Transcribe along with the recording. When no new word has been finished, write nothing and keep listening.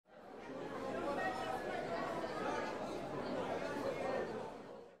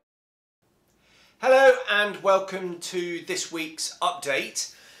and welcome to this week's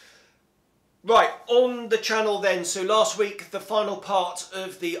update. Right, on the channel then, so last week the final part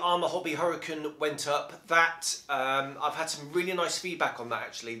of the Armour Hobby Hurricane went up. That I've had some really nice feedback on that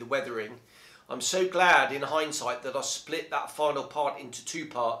actually, the weathering. I'm so glad in hindsight that I split that final part into two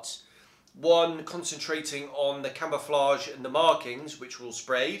parts. One concentrating on the camouflage and the markings, which were all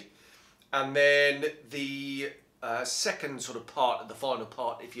sprayed, and then the second sort of part of the final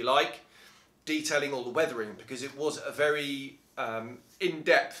part, if you like, detailing all the weathering, because it was a very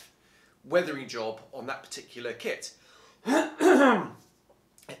in-depth weathering job on that particular kit.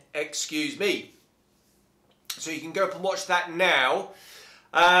 Excuse me. So you can go up and watch that now,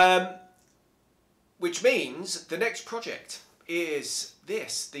 which means the next project is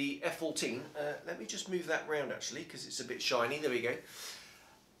this, the F-14. Let me just move that round actually, because it's a bit shiny. There we go.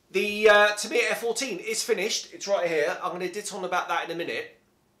 The Tamiya F-14 is finished. It's right here. I'm going to dit on about that in a minute.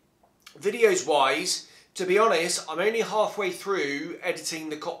 Videos wise, to be honest, I'm only halfway through editing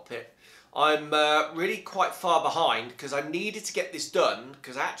the cockpit. I'm really quite far behind because I needed to get this done,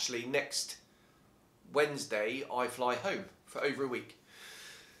 because actually next Wednesday I fly home for over a week.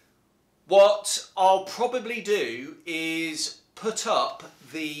 What I'll probably do is put up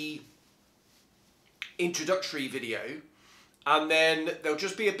the introductory video, and then there'll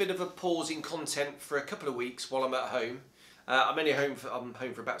just be a bit of a pause in content for a couple of weeks while I'm at home. I'm only home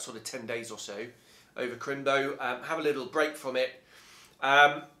for about sort of 10 days or so over Crimbo. Have a little break from it.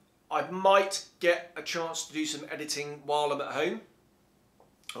 I might get a chance to do some editing while I'm at home,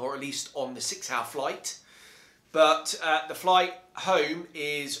 or at least on the 6-hour flight. But the flight home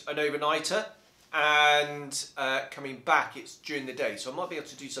is an overnighter, and coming back it's during the day, so I might be able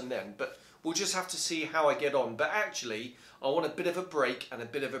to do some then, but we'll just have to see how I get on. But actually I want a bit of a break and a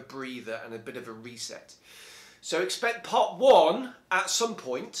bit of a breather and a bit of a reset. So expect part one at some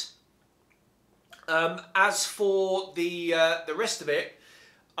point. As for the rest of it,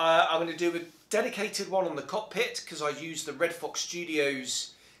 I'm going to do a dedicated one on the cockpit, because I used the Red Fox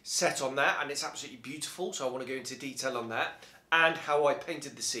Studios set on that and it's absolutely beautiful, so I want to go into detail on that and how I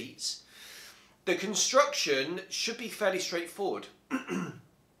painted the seats. The construction should be fairly straightforward,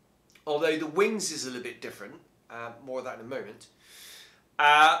 although the wings is a little bit different. More of that in a moment.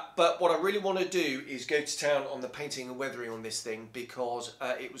 But what I really want to do is go to town on the painting and weathering on this thing, because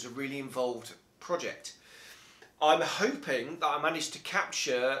it was a really involved project. I'm hoping that I managed to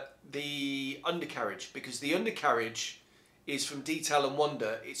capture the undercarriage, because the undercarriage is from Detail and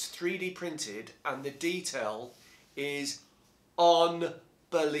Wonder. It's 3D printed and the detail is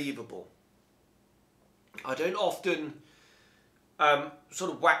unbelievable. I don't often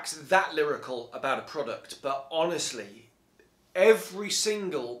sort of wax that lyrical about a product, but honestly, every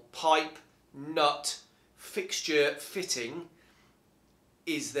single pipe, nut, fixture, fitting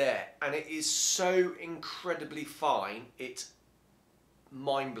is there, and it is so incredibly fine. It's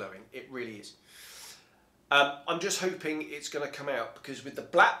mind-blowing. It really is. I'm just hoping it's going to come out, because with the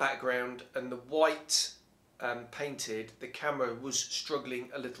black background and the white painted, the camera was struggling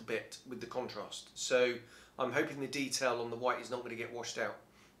a little bit with the contrast. So I'm hoping the detail on the white is not going to get washed out.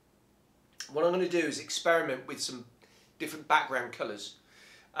 What I'm going to do is experiment with some different background colours.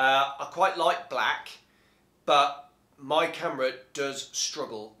 I quite like black, but my camera does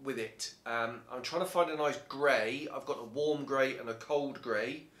struggle with it. I'm trying to find a nice grey. I've got a warm grey and a cold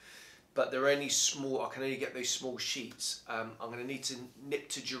grey, but they're only small. I can only get those small sheets. I'm going to need to nip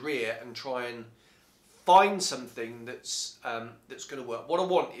to Jareer and try and find something that's going to work. What I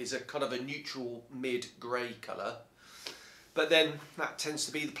want is a kind of a neutral mid grey colour, but then that tends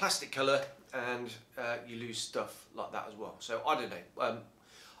to be the plastic colour, and you lose stuff like that as well. So I don't know.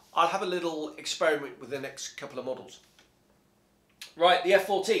 I'll have a little experiment with the next couple of models. Right, the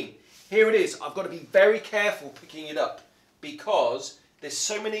F-14. Here it is. I've got to be very careful picking it up, because there's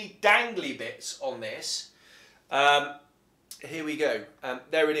so many dangly bits on this. Here we go.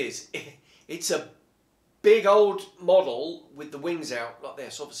 There it is. It's a big old model with the wings out like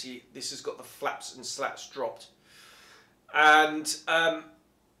this. Obviously this has got the flaps and slats dropped, and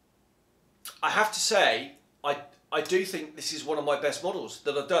I have to say I do think this is one of my best models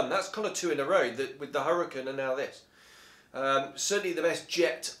that I've done. That's kind of two in a row, with the Hurricane and now this. Certainly the best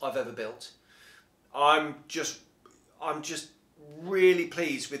jet I've ever built. I'm just really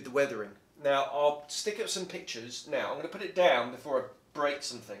pleased with the weathering. Now I'll stick up some pictures now. I'm going to put it down before I break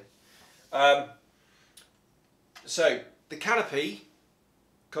something. So the canopy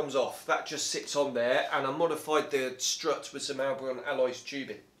comes off. That just sits on there, and I modified the strut with some Albron alloys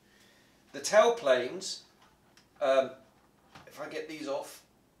tubing. The tail planes, if I get these off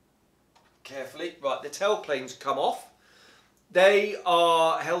carefully, right, the tail planes come off. They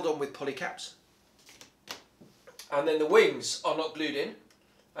are held on with poly caps. And then the wings are not glued in,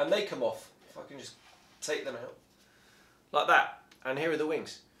 and they come off. If I can just take them out, like that. And here are the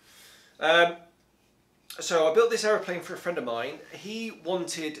wings. So I built this aeroplane for a friend of mine. He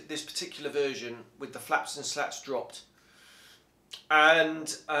wanted this particular version with the flaps and slats dropped.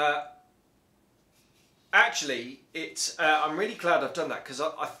 And actually, it's I'm really glad I've done that, because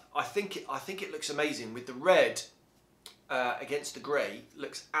I think it looks amazing with the red against the grey.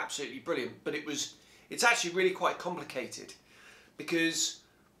 Looks absolutely brilliant. But it's actually really quite complicated, because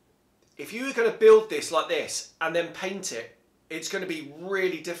if you were going to build this like this and then paint it, it's going to be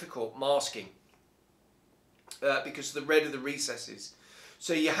really difficult masking because of the red of the recesses.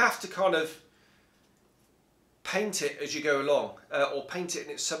 So you have to kind of paint it as you go along, or paint it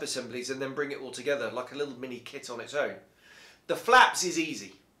in its sub-assemblies and then bring it all together like a little mini kit on its own. The flaps is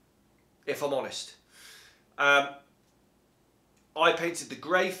easy, if I'm honest. I painted the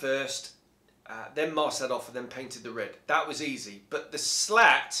grey first, then masked that off and then painted the red. That was easy. But the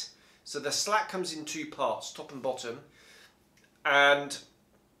slat, so the slat comes in two parts, top and bottom, and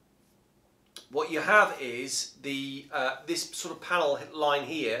what you have is the this sort of panel line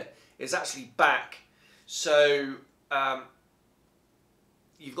here is actually back. So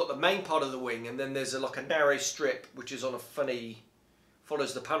you've got the main part of the wing, and then there's like a narrow strip which is on a funny,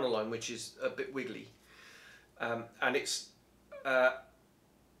 follows the panel line, which is a bit wiggly, and it's I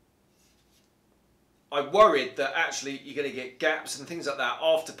worried that actually you're going to get gaps and things like that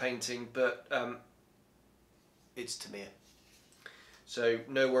after painting, but it's Tamiya, so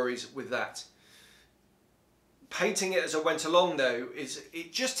no worries with that. Painting it as I went along, though,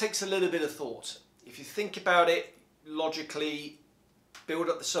 it just takes a little bit of thought. If you think about it logically, build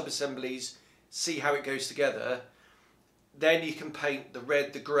up the sub-assemblies, see how it goes together, then you can paint the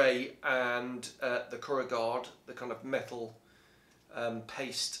red, the grey, and the Corrugard, the kind of metal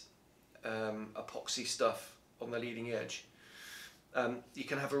paste epoxy stuff on the leading edge. You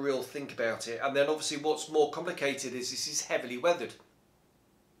can have a real think about it. And then obviously what's more complicated is this is heavily weathered.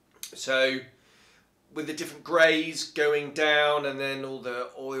 So with the different greys going down and then all the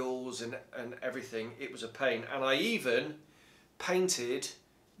oils and everything, it was a pain. And I even painted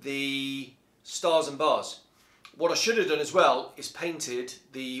the stars and bars. What I should have done as well is painted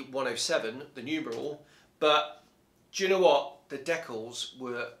the 107, the numeral, but do you know what? The decals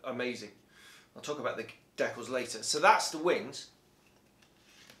were amazing. I'll talk about the decals later. So that's the wings.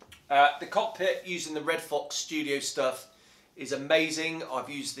 The cockpit, using the Red Fox Studio stuff, is amazing. I've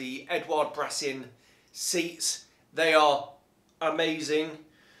used the Eduard brass-in seats. They are amazing.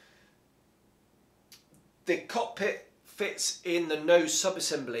 The cockpit fits in the nose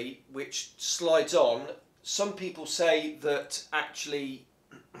sub-assembly, which slides on. Some people say that actually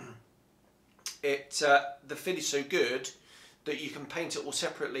the fit is so good that you can paint it all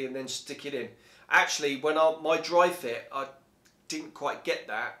separately and then stick it in. Actually, when my dry fit, I didn't quite get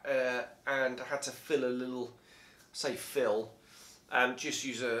that, and I had to fill a little, just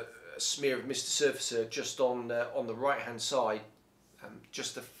use a smear of Mr. Surfacer just on the right hand side,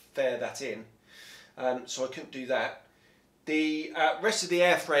 just to fair that in. So I couldn't do that. The rest of the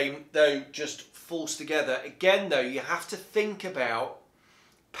airframe, though, just falls together. Again, though, you have to think about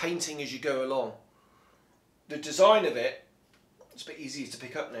painting as you go along. The design of it, it's a bit easier to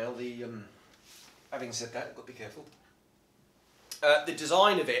pick up now. Having said that, I've got to be careful. The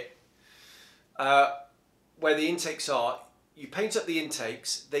design of it, where the intakes are, you paint up the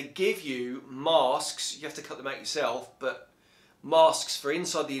intakes. They give you masks. You have to cut them out yourself, but masks for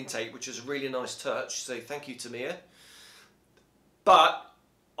inside the intake, which is a really nice touch. So thank you, Tamiya. But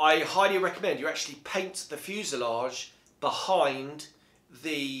I highly recommend you actually paint the fuselage behind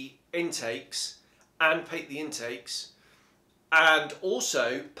the intakes and paint the intakes, and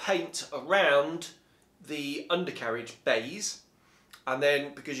also paint around the undercarriage bays. And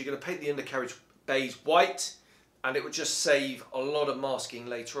then, because you're going to paint the undercarriage bays white, and it would just save a lot of masking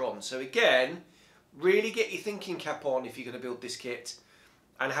later on. So again, really get your thinking cap on if you're going to build this kit,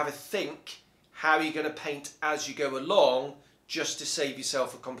 and have a think how you're going to paint as you go along, just to save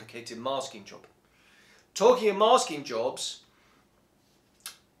yourself a complicated masking job. Talking of masking jobs,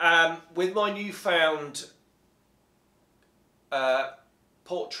 with my newfound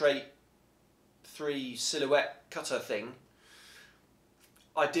Portrait 3 silhouette cutter thing,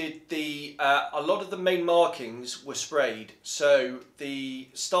 I did a lot of the main markings were sprayed. So the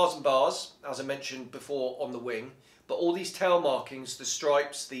stars and bars, as I mentioned before, on the wing, but all these tail markings, the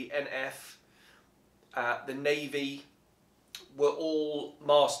stripes, the NF, the navy, were all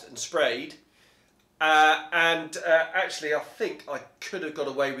masked and sprayed. Actually, I think I could have got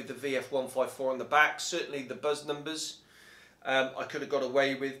away with the VF154 on the back, certainly the buzz numbers. I could have got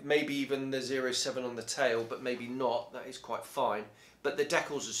away with maybe even the 07 on the tail, but maybe not. That is quite fine. But the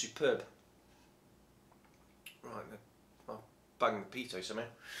decals are superb. Right, I'll bang the pitot somehow.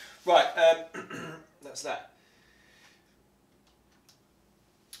 Right, that's that.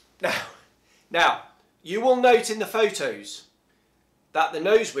 Now, you will note in the photos that the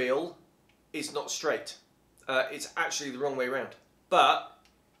nose wheel is not straight. It's actually the wrong way around. But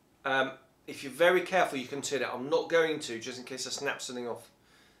if you're very careful, you can turn it. I'm not going to, just in case I snap something off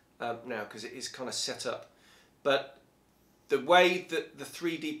now, because it is kind of set up. But the way that the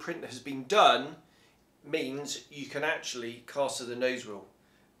 3D print has been done means you can actually caster the nose wheel.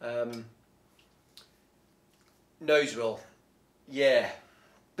 Nose wheel, yeah,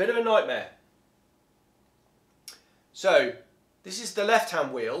 bit of a nightmare. So this is the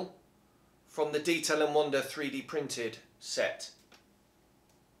left-hand wheel from the Detail and Wonder 3D printed set.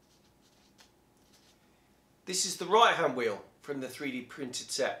 This is the right-hand wheel from the 3D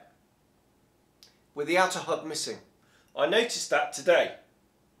printed set, with the outer hub missing. I noticed that today.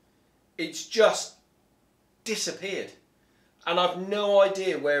 It's just disappeared, and I've no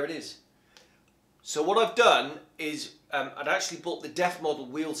idea where it is. So what I've done is I'd actually bought the Def Model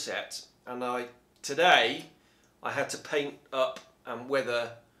wheel set, and today I had to paint up and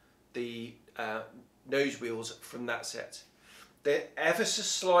weather the nose wheels from that set. They're ever so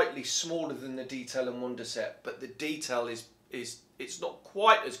slightly smaller than the Detail and Wonder set, but the detail is it's not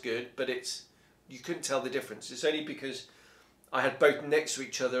quite as good, but you couldn't tell the difference. It's only because I had both next to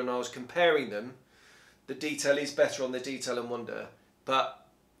each other and I was comparing them. The detail is better on the Detail and Wonder, but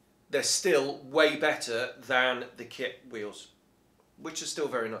they're still way better than the kit wheels, which are still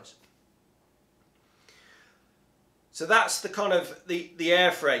very nice. So that's the kind of the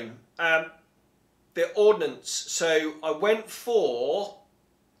airframe. The ordnance, so I went for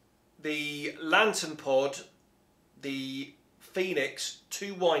the lantern pod, the Phoenix,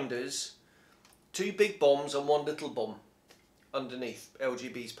 2 winders, 2 big bombs and 1 little bomb underneath.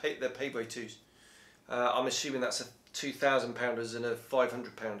 LGBs, they're Payboy 2s. I'm assuming that's a 2,000 pounders and a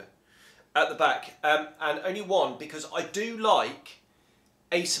 500 pounder at the back, and only one because I do like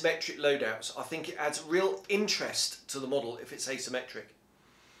asymmetric loadouts. I think it adds real interest to the model if it's asymmetric.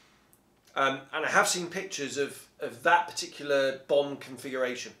 And I have seen pictures of that particular bomb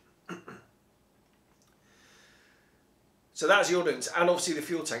configuration. So that's the ordnance, and obviously the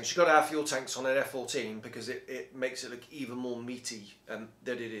fuel tanks. You've got to have fuel tanks on an F-14 because it makes it look even more meaty than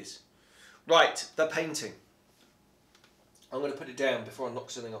it is. Right, the painting. I'm going to put it down before I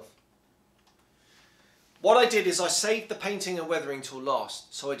knock something off. What I did is I saved the painting and weathering till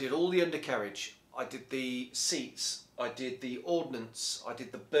last. So I did all the undercarriage, I did the seats, I did the ordnance, I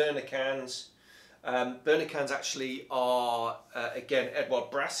did the burner cans. Burner cans actually are, again,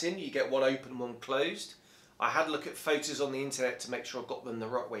 Eduard brass in. You get one open, one closed. I had a look at photos on the internet to make sure I got them the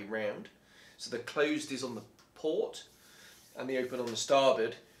right way round. So the closed is on the port and the open on the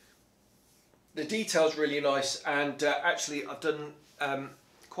starboard. The detail's really nice, and actually I've done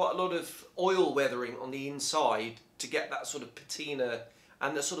quite a lot of oil weathering on the inside to get that sort of patina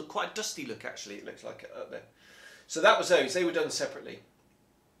and the sort of quite dusty look, actually, it looks like up there. So that was those, they were done separately.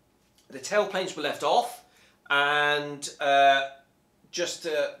 The tailplanes were left off, and just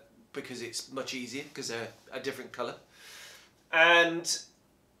because it's much easier, because they're a different colour. And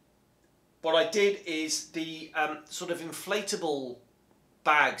what I did is the sort of inflatable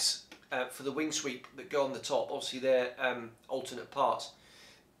bags for the wing sweep that go on the top, obviously they're alternate parts.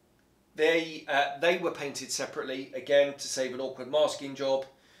 They were painted separately, again, to save an awkward masking job.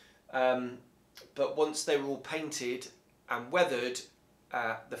 But once they were all painted and weathered,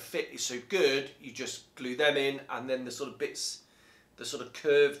 the fit is so good, you just glue them in, and then the sort of bits, the sort of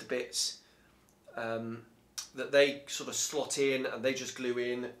curved bits that they sort of slot in and they just glue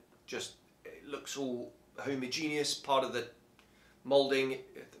in, just it looks all homogeneous, part of the moulding,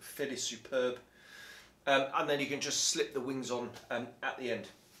 the fit is superb. And then you can just slip the wings on at the end.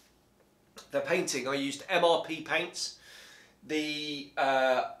 The painting, I used MRP paints. The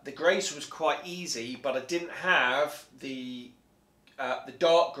greys was quite easy, but I didn't have the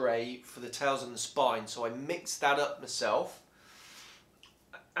dark grey for the tails and the spine, so I mixed that up myself.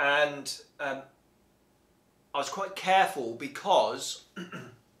 And I was quite careful because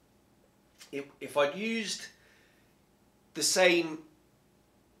if I'd used the same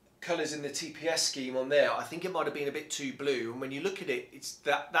colours in the TPS scheme on there, I think it might have been a bit too blue. And when you look at it, it's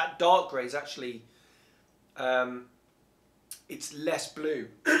that dark grey is actually it's less blue.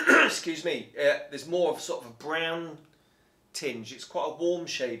 Excuse me. There's more of sort of a brown tinge. It's quite a warm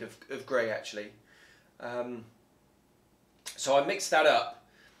shade of grey, actually. So I mixed that up,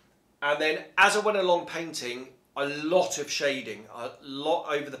 and then as I went along painting, a lot of shading, a lot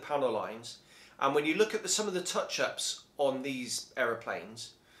over the panel lines. And when you look at some of the touch-ups on these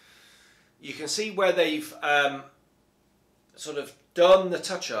aeroplanes, you can see where they've sort of done the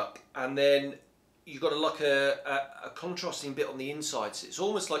touch-up, and then you've got a contrasting bit on the inside. So it's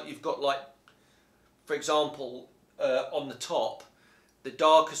almost like you've got, like, for example, on the top, the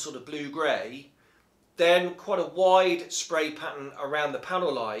darker sort of blue-grey, then quite a wide spray pattern around the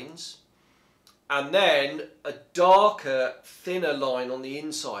panel lines, and then a darker, thinner line on the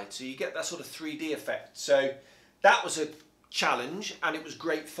inside. So you get that sort of 3D effect. So that was a challenge, and it was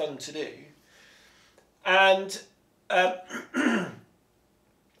great fun to do. And I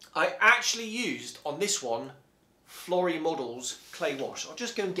actually used, on this one, Flory Models clay wash. I'll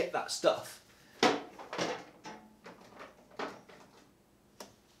just go and get that stuff.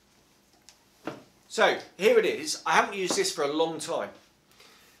 So here it is. I haven't used this for a long time.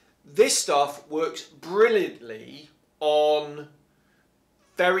 This stuff works brilliantly on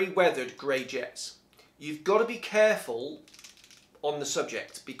very weathered grey jets. You've got to be careful on the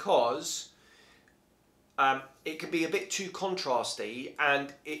subject, because it can be a bit too contrasty,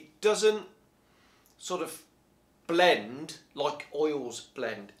 and it doesn't sort of blend like oils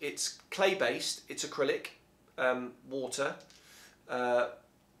blend. It's clay based, it's acrylic, water,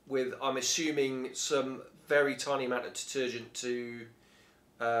 with, I'm assuming, some very tiny amount of detergent to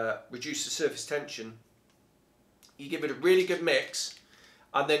reduce the surface tension. You give it a really good mix,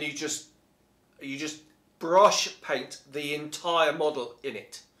 and then you just brush paint the entire model in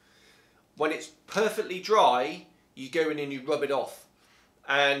it. When it's perfectly dry, you go in and you rub it off,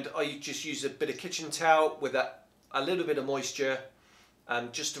 and I just use a bit of kitchen towel with a little bit of moisture,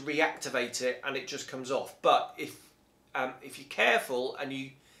 just to reactivate it, and it just comes off. But if you're careful and you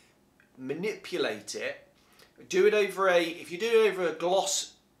manipulate it, if you do it over a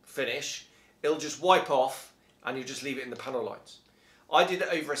gloss finish, it'll just wipe off, and you just leave it in the panel lines. I did it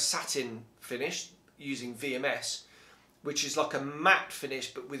over a satin finish using VMS, which is like a matte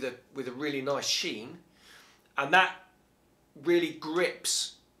finish but with a really nice sheen, and that really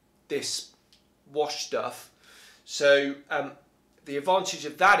grips this wash stuff. So the advantage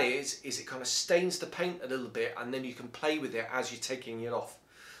of that is it kind of stains the paint a little bit, and then you can play with it as you're taking it off.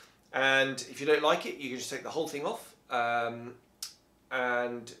 And if you don't like it, you can just take the whole thing off.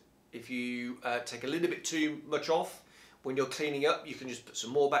 And if you take a little bit too much off when you're cleaning up, you can just put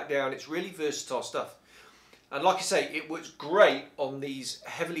some more back down. It's really versatile stuff. And like I say, it works great on these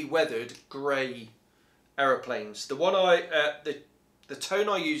heavily weathered grey aeroplanes. The one the tone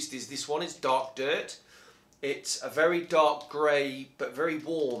I used is this one. It's dark dirt. It's a very dark grey, but very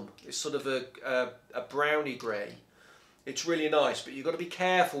warm. It's sort of a browny grey. It's really nice, but you've got to be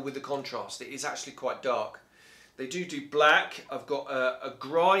careful with the contrast. It is actually quite dark. They do black. I've got a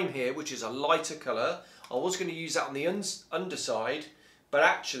grime here, which is a lighter colour. I was going to use that on the underside, but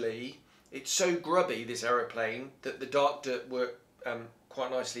actually it's so grubby, this aeroplane, that the dark dirt worked quite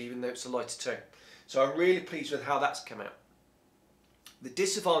nicely, even though it's a lighter tone. So I'm really pleased with how that's come out. The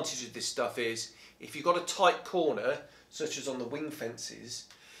disadvantage of this stuff is, if you've got a tight corner, such as on the wing fences,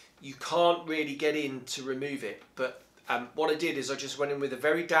 you can't really get in to remove it. But what I did is I just went in with a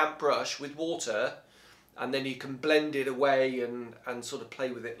very damp brush with water, and then you can blend it away and sort of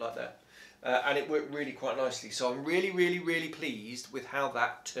play with it like that. And it worked really quite nicely. So I'm really, really, really pleased with how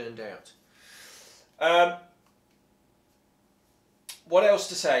that turned out. What else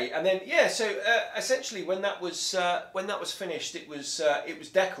to say? And then, yeah, so essentially when that was finished, it was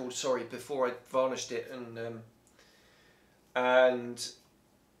deckled, sorry, before I varnished it and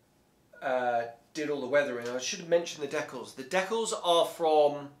did all the weathering. I should have mentioned the decals. The decals are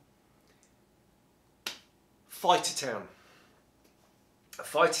from Fighter Town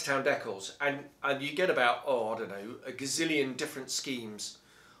decals, and you get about, I don't know, a gazillion different schemes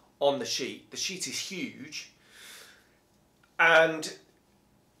on the sheet. The sheet is huge, and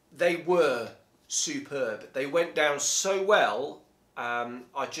they were superb. They went down so well.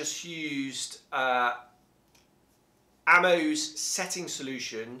 I just used Ammo's setting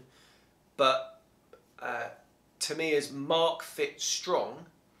solution, but Tamiya's Mark Fit Strong,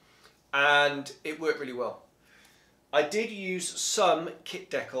 and it worked really well. I did use some kit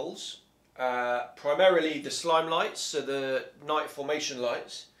decals, primarily the slime lights, so the night formation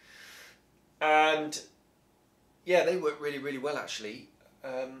lights, and yeah, they work really, really well actually.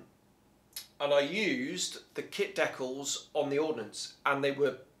 And I used the kit decals on the ordnance, and they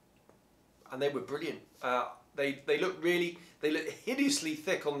were brilliant. They look hideously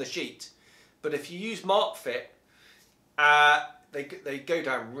thick on the sheet, but if you use Mark Fit, they go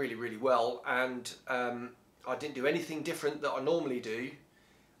down really, really well. And I didn't do anything different that I normally do,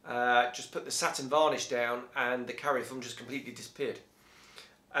 just put the satin varnish down and the carrier film just completely disappeared.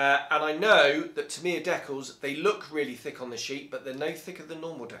 And I know that Tamiya decals, they look really thick on the sheet, but they're no thicker than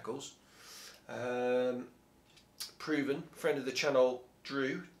normal decals. Proven, friend of the channel,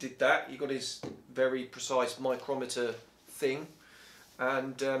 Drew, did that. He got his very precise micrometer thing,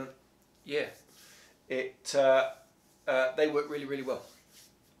 and yeah, they work really, really well.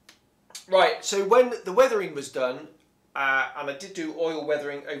 Right, so when the weathering was done, and I did do oil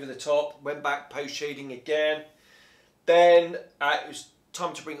weathering over the top, went back post shading again, then it was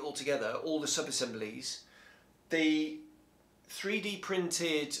time to bring it all together, all the sub-assemblies. The 3D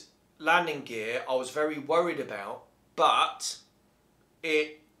printed landing gear I was very worried about, but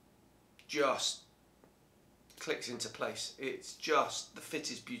it just clicks into place. It's just, the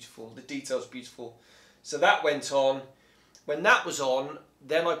fit is beautiful, the detail's beautiful. So that went on. When that was on,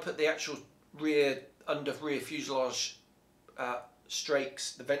 then I put the actual rear fuselage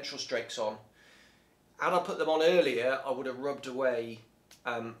strakes, the ventral strakes on. Had I put them on earlier, I would have rubbed away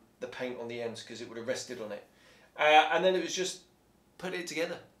the paint on the ends because it would have rested on it. And then it was just put it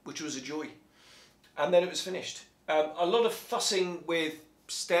together, which was a joy. And then it was finished. A lot of fussing with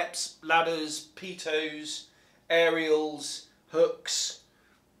steps, ladders, pitos, aerials, hooks.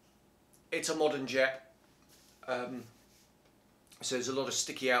 It's a modern jet. So there's a lot of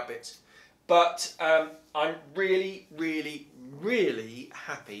sticky out bits. But I'm really, really, really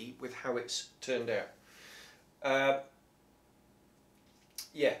happy with how it's turned out.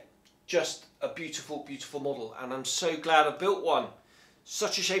 Yeah, just a beautiful, beautiful model. And I'm so glad I built one.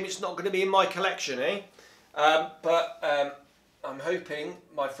 Such a shame it's not going to be in my collection, eh? But I'm hoping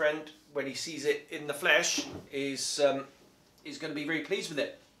my friend, when he sees it in the flesh, is going to be very pleased with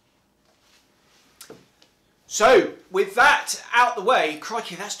it. So, with that out the way,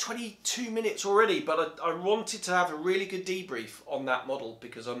 crikey, that's 22 minutes already, but I wanted to have a really good debrief on that model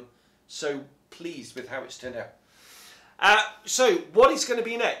because I'm so pleased with how it's turned out. So, what is going to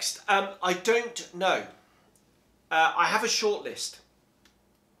be next? I don't know. I have a short list.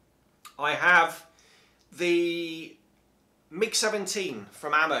 I have the MiG-17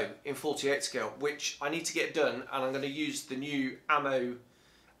 from Ammo in 48 scale, which I need to get done, and I'm going to use the new Ammo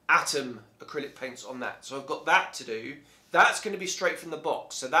Atom acrylic paints on that. So I've got that to do. That's going to be straight from the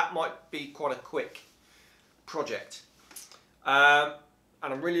box, so that might be quite a quick project. And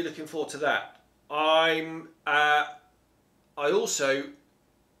I'm really looking forward to that.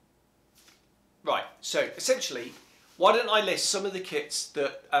 Right, so essentially, why don't I list some of the kits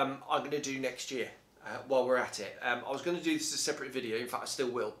that I'm going to do next year while we're at it. I was going to do this as a separate video, in fact I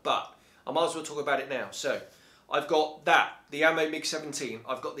still will, but I might as well talk about it now. So, I've got that, the Ammo MiG-17.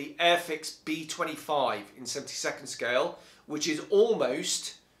 I've got the Airfix B25 in 72nd scale, which is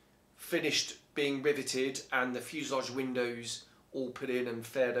almost finished being riveted and the fuselage windows all put in and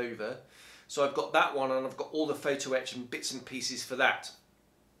fared over. So I've got that one, and I've got all the photo etch and bits and pieces for that.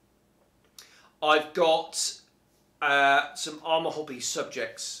 I've got some Armour Hobby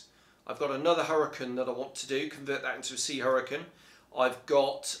subjects. I've got another Hurricane that I want to do, convert that into a Sea Hurricane. I've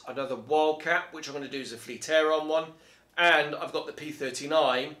got another Wildcat, which I'm going to do as a Fleet Aeron one. And I've got the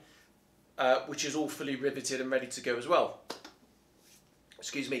P39, which is all fully riveted and ready to go as well.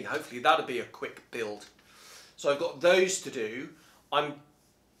 Excuse me, hopefully that'll be a quick build. So I've got those to do. I'm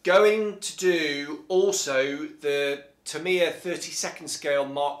going to do also the Tamiya 32nd scale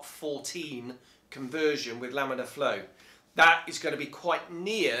Mark 14 conversion with laminar flow. That is going to be quite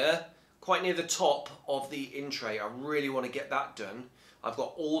near the top of the in-tray. I really want to get that done. I've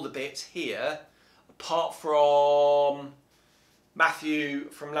got all the bits here, apart from Matthew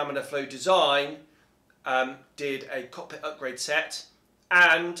from Laminar Flow Design did a cockpit upgrade set,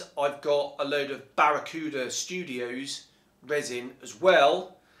 and I've got a load of Barracuda Studios resin as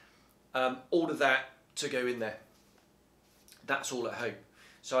well. All of that to go in there. That's all at home.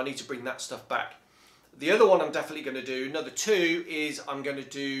 So I need to bring that stuff back. The other one I'm definitely going to do, another two, is I'm going to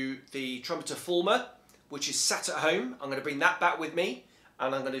do the Trumpeter Fulmer, which is sat at home. I'm going to bring that back with me,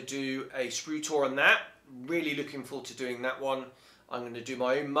 and I'm going to do a sprue tour on that. Really looking forward to doing that one. I'm going to do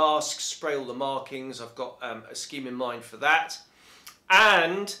my own masks, spray all the markings. I've got a scheme in mind for that.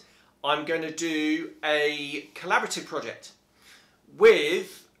 And I'm going to do a collaborative project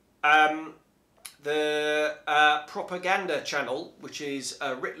with the propaganda channel, which is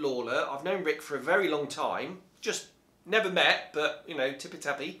Rick Lawler. I've known Rick for a very long time, just never met, but you know, tippy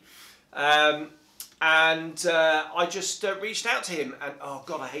tappy. And I just reached out to him, and oh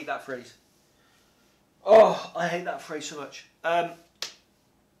god, I hate that phrase. Oh, I hate that phrase so much. I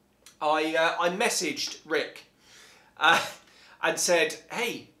messaged Rick and said,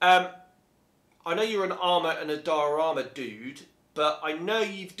 hey, I know you're an armour and a diorama dude. but I know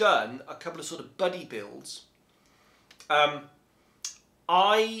you've done a couple of sort of buddy builds. I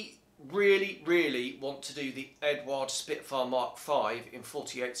really want to do the Eduard Spitfire Mark V in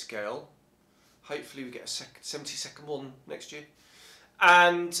 48 scale. Hopefully we get a 72nd one next year.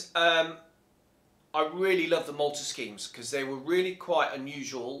 And I really love the Malta schemes because they were really quite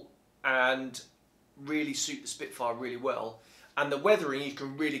unusual and really suit the Spitfire really well. And the weathering, you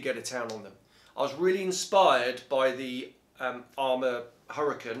can really get a town on them. I was really inspired by the Armour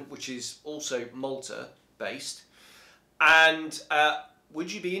Hurricane, which is also Malta based. And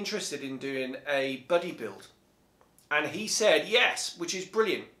would you be interested in doing a buddy build? And he said yes, which is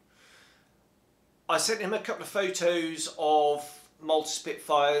brilliant. I sent him a couple of photos of Malta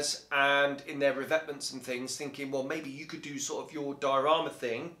Spitfires and in their revetments and things, thinking, well, maybe you could do sort of your diorama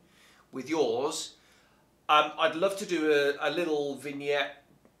thing with yours. I'd love to do a little vignette,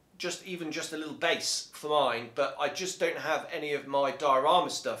 even just a little base for mine, but I just don't have any of my diorama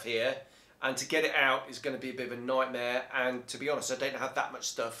stuff here, and to get it out is going to be a bit of a nightmare. And to be honest, I don't have that much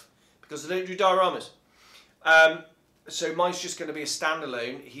stuff because I don't do dioramas. So mine's just going to be a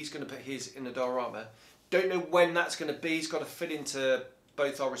standalone. He's going to put his in a diorama. Don't know when that's going to be. He's got to fit into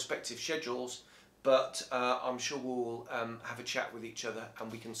both our respective schedules, but I'm sure we'll have a chat with each other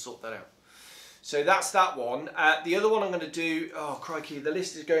and we can sort that out. So that's that one. The other one I'm going to do, oh crikey, the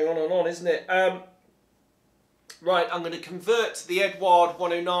list is going on and on, isn't it? Right, I'm going to convert the Eduard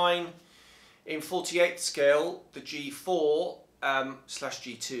 109 in 48 scale, the G4 slash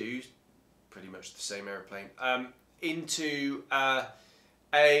G2, pretty much the same aeroplane, into a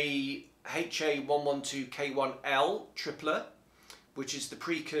HA112K1L tripler, which is the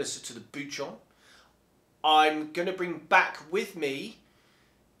precursor to the Buchon. I'm going to bring back with me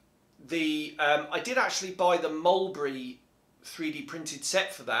the, I did actually buy the Mulberry 3D printed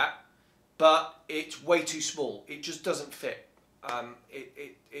set for that, but it's way too small. It just doesn't fit.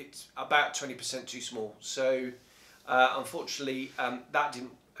 It's about 20% too small. So unfortunately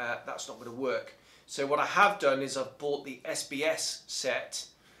that's not going to work. So what I have done is I've bought the SBS set,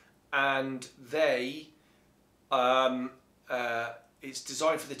 and it's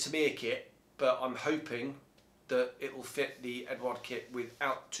designed for the Tamiya kit, but I'm hoping that it will fit the Eduard kit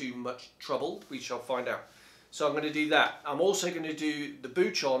without too much trouble. We shall find out. So I'm going to do that. I'm also going to do the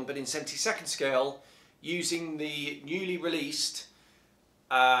Buchon, but in 72nd scale, using the newly released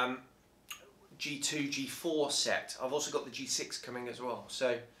G2, G4 set. I've also got the G6 coming as well.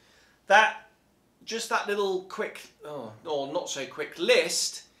 So that, just that little quick, or not so quick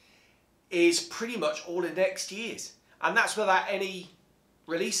list is pretty much all in next year's. And that's without any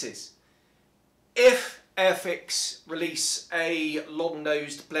releases. If Airfix release a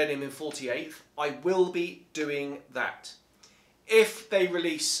long-nosed Blenheim in 48th, I will be doing that. If they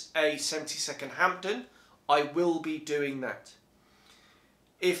release a 72nd Hampton, I will be doing that.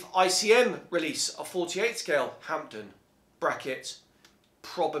 If ICM release a 48 scale Hampton, bracket,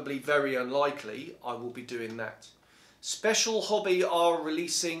 probably very unlikely, I will be doing that. Special Hobby are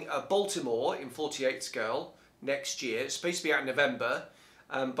releasing a Baltimore in 48 scale next year. It's supposed to be out in November.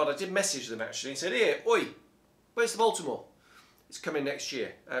 But I did message them actually and said, here, oi, where's the Baltimore? It's coming next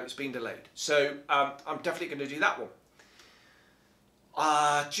year. It's been delayed. So I'm definitely going to do that one.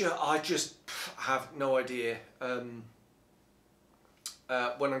 I just have no idea when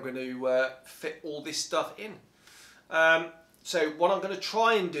I'm going to fit all this stuff in. So what I'm going to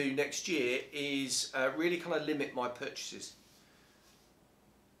try and do next year is really kind of limit my purchases.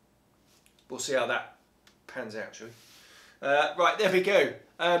 We'll see how that pans out, shall we? Right, there we go.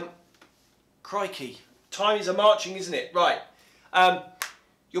 Crikey, time is a-marching, isn't it? Right,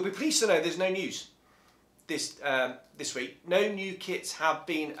 you'll be pleased to know there's no news this week. No new kits have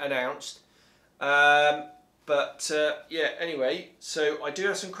been announced. Yeah, anyway, so I do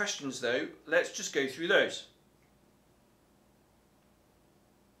have some questions though. Let's just go through those.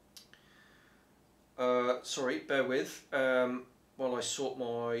 Sorry, bear with while I sort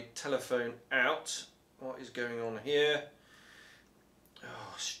my telephone out. What is going on here?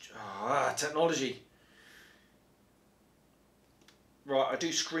 Technology. Right, I do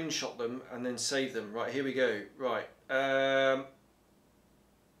screenshot them and then save them. Right, here we go. Right.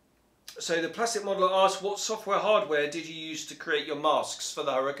 So the plastic modeler asked, what software hardware did you use to create your masks for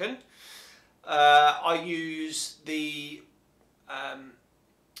the Hurricane? I use the...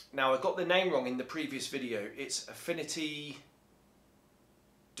 now I got the name wrong in the previous video. It's Affinity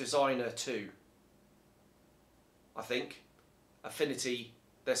Designer 2. I think. Affinity,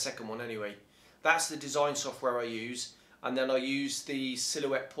 their second one anyway. That's the design software I use. And then I use the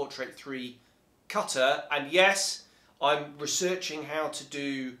Silhouette Portrait 3 cutter. And yes, I'm researching how to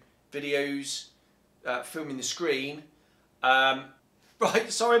do videos, filming the screen.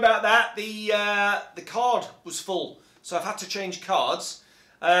 Right, sorry about that. The card was full, so I've had to change cards.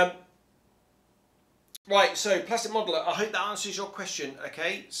 Right, so Plastic Modeler, I hope that answers your question.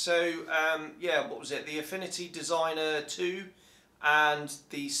 Okay, so yeah, what was it? The Affinity Designer 2 and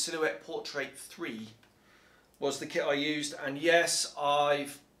the Silhouette Portrait 3 was the kit I used, and yes,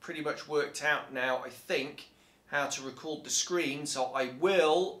 I've pretty much worked out now, I think, how to record the screen, so I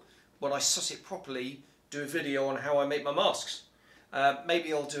will, when I suss it properly, do a video on how I make my masks.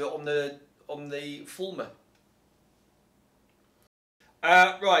 Maybe I'll do it on the Fulmer.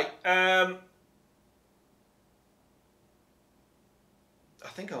 Right. I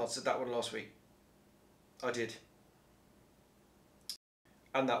think I answered that one last week. I did.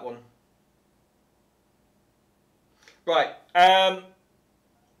 And that one. Right.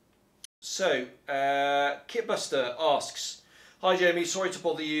 So, Kitbuster asks, "Hi Jamie, sorry to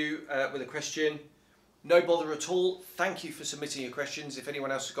bother you with a question." No bother at all. Thank you for submitting your questions. If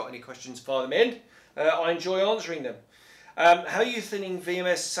anyone else has got any questions, fire them in. I enjoy answering them. How are you thinning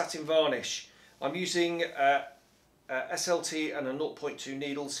VMS satin varnish? I'm using SLT and a 0.2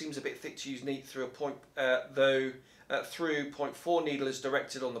 needle. Seems a bit thick to use neat through a point, though through 0.4 needle is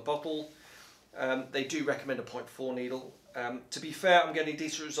directed on the bottle. They do recommend a 0.4 needle. To be fair, I'm getting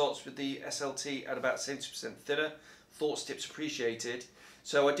decent results with the SLT at about 70% thinner. Thoughts, tips appreciated.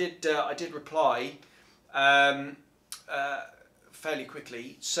 So I did reply fairly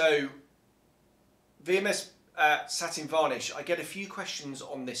quickly. So VMS satin varnish, I get a few questions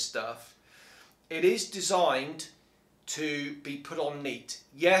on this stuff. It is designed to be put on neat.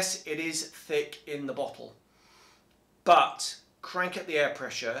 Yes, it is thick in the bottle, but crank at the air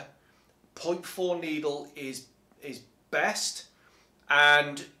pressure. 0.4 needle is best,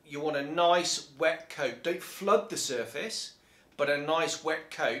 and you want a nice wet coat. Don't flood the surface, but a nice wet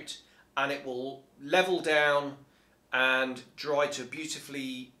coat, and it will level down and dry to a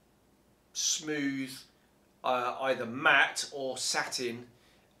beautifully smooth either matte or satin,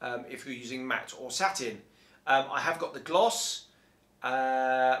 if you're using matte or satin. I have got the gloss,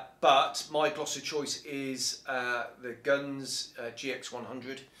 but my gloss of choice is the Guns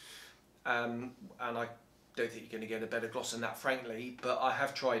GX100, and I don't think you're going to get a better gloss than that, frankly, but I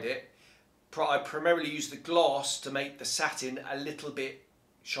have tried it. I primarily use the gloss to make the satin a little bit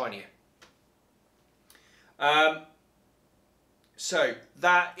shinier. So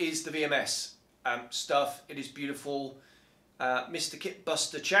that is the VMS stuff. It is beautiful. Mr.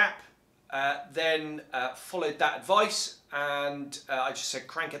 Kitbuster chap then followed that advice, and I just said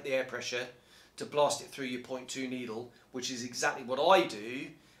crank at the air pressure to blast it through your 0.2 needle, which is exactly what I do,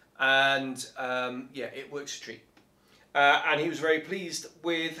 and yeah, it works a treat. And he was very pleased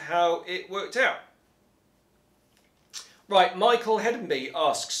with how it worked out. Right, Michael Hedenby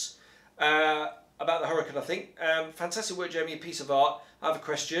asks about the Hurricane, I think. Fantastic work, Jamie, a piece of art. I have a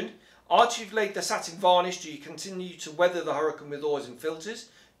question. After you've laid the satin varnish, do you continue to weather the Hurricane with oils and filters?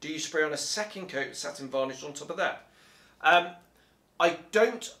 Do you spray on a second coat of satin varnish on top of that? I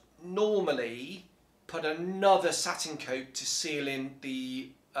don't normally put another satin coat to seal in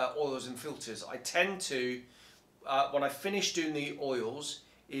the oils and filters. I tend to, when I finish doing the oils,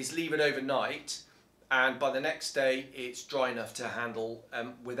 is leave it overnight, and by the next day it's dry enough to handle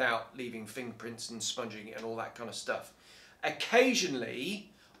without leaving fingerprints and sponging and all that kind of stuff.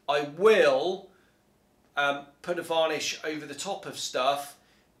 Occasionally I will put a varnish over the top of stuff,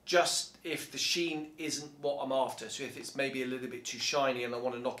 just if the sheen isn't what I'm after. So if it's maybe a little bit too shiny and I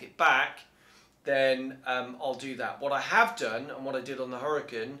want to knock it back, then I'll do that. What I have done, and what I did on the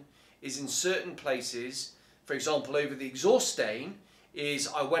Hurricane, is in certain places, for example over the exhaust stain, is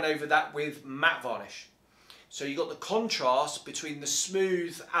I went over that with matte varnish. So you got the contrast between the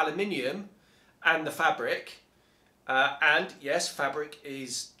smooth aluminium and the fabric, and yes, fabric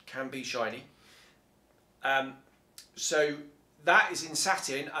can be shiny. So that is in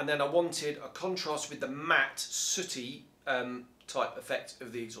satin, and then I wanted a contrast with the matte, sooty type effect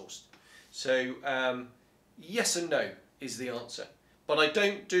of the exhaust. So yes and no is the answer. But I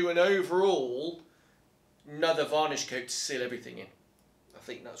don't do an overall another varnish coat to seal everything in. I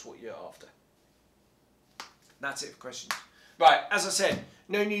think that's what you're after. That's it for questions. Right, as I said,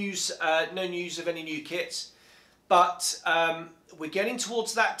 no news of any new kits, but we're getting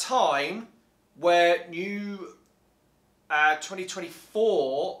towards that time where new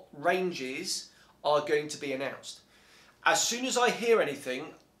 2024 ranges are going to be announced. As soon as I hear anything,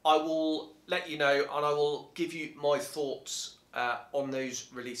 I will let you know, and I will give you my thoughts on those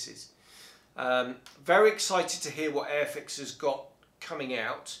releases. Very excited to hear what Airfix has got coming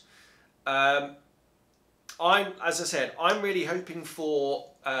out. As I said, I'm really hoping for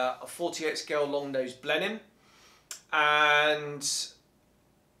a 48 scale long nose Blenheim. And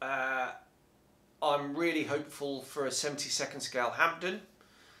I'm really hopeful for a 72nd scale Hampton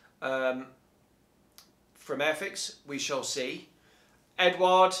from Airfix. We shall see.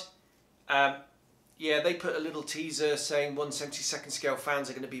 Eduard, yeah, they put a little teaser saying 172nd scale fans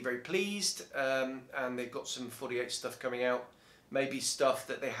are going to be very pleased, and they've got some 48 stuff coming out. Maybe stuff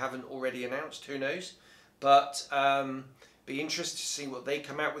that they haven't already announced, who knows. But be interested to see what they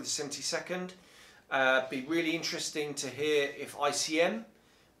come out with the 72nd. Be really interesting to hear if ICM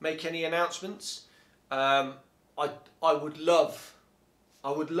make any announcements. I would love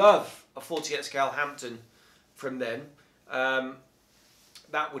a 48 scale Hampton from them.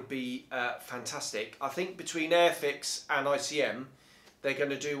 That would be fantastic. I think between Airfix and ICM, they're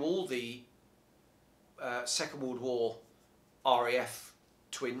going to do all the Second World War RAF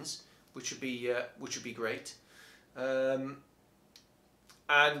twins, which would be great. Yeah,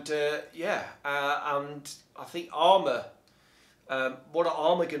 and I think Armour. What are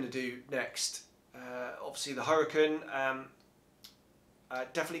Armour going to do next? Obviously the Hurricane.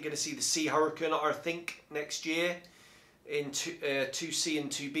 Definitely going to see the Sea Hurricane, I think, next year in 2C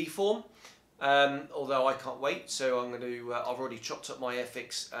and 2B form. Although I can't wait, so I'm going to. I've already chopped up my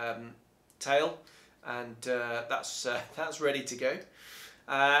FX tail, and that's ready to go.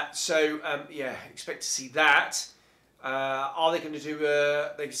 Yeah, expect to see that. Are they going to do?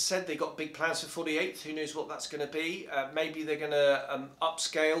 They said they got big plans for 48th. Who knows what that's going to be? Maybe they're going to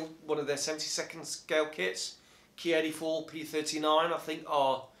upscale one of their 72nd scale kits. Key 84, P39, I think,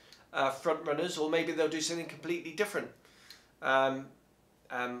 are front runners, or maybe they'll do something completely different. I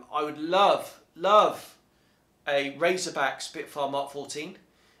would love a Razorback Spitfire Mark 14.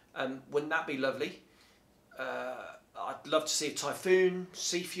 Wouldn't that be lovely? I'd love to see a Typhoon,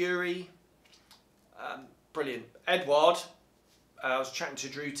 Sea Fury. Brilliant. Eduard, I was chatting to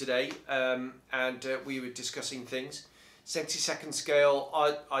Drew today, and we were discussing things. 72nd scale,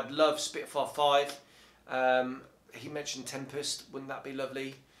 I'd love Spitfire 5. He mentioned Tempest, wouldn't that be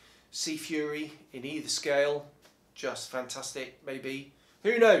lovely? Sea Fury in either scale, just fantastic, maybe.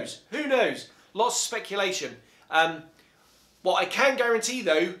 Who knows? Who knows? Lots of speculation. What I can guarantee,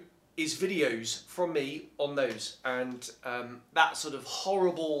 though, is videos from me on those. And that sort of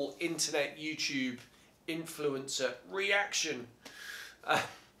horrible internet, YouTube influencer reaction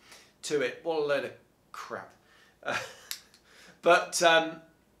to it. What a load of crap.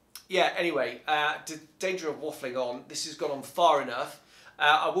 Yeah, anyway, danger of waffling on. This has gone on far enough.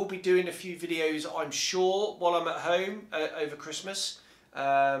 I will be doing a few videos, I'm sure, while I'm at home over Christmas.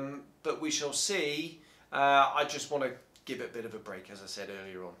 But we shall see. I just want to give it a bit of a break, as I said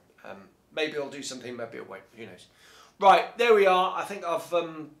earlier on. Maybe I'll do something, maybe I'll wait. Who knows? Right, there we are. I think I've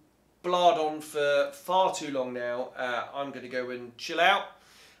blarred on for far too long now. I'm going to go and chill out.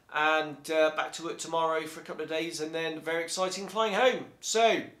 And back to work tomorrow for a couple of days. And then very exciting flying home.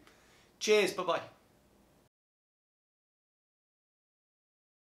 So, cheers, bye-bye.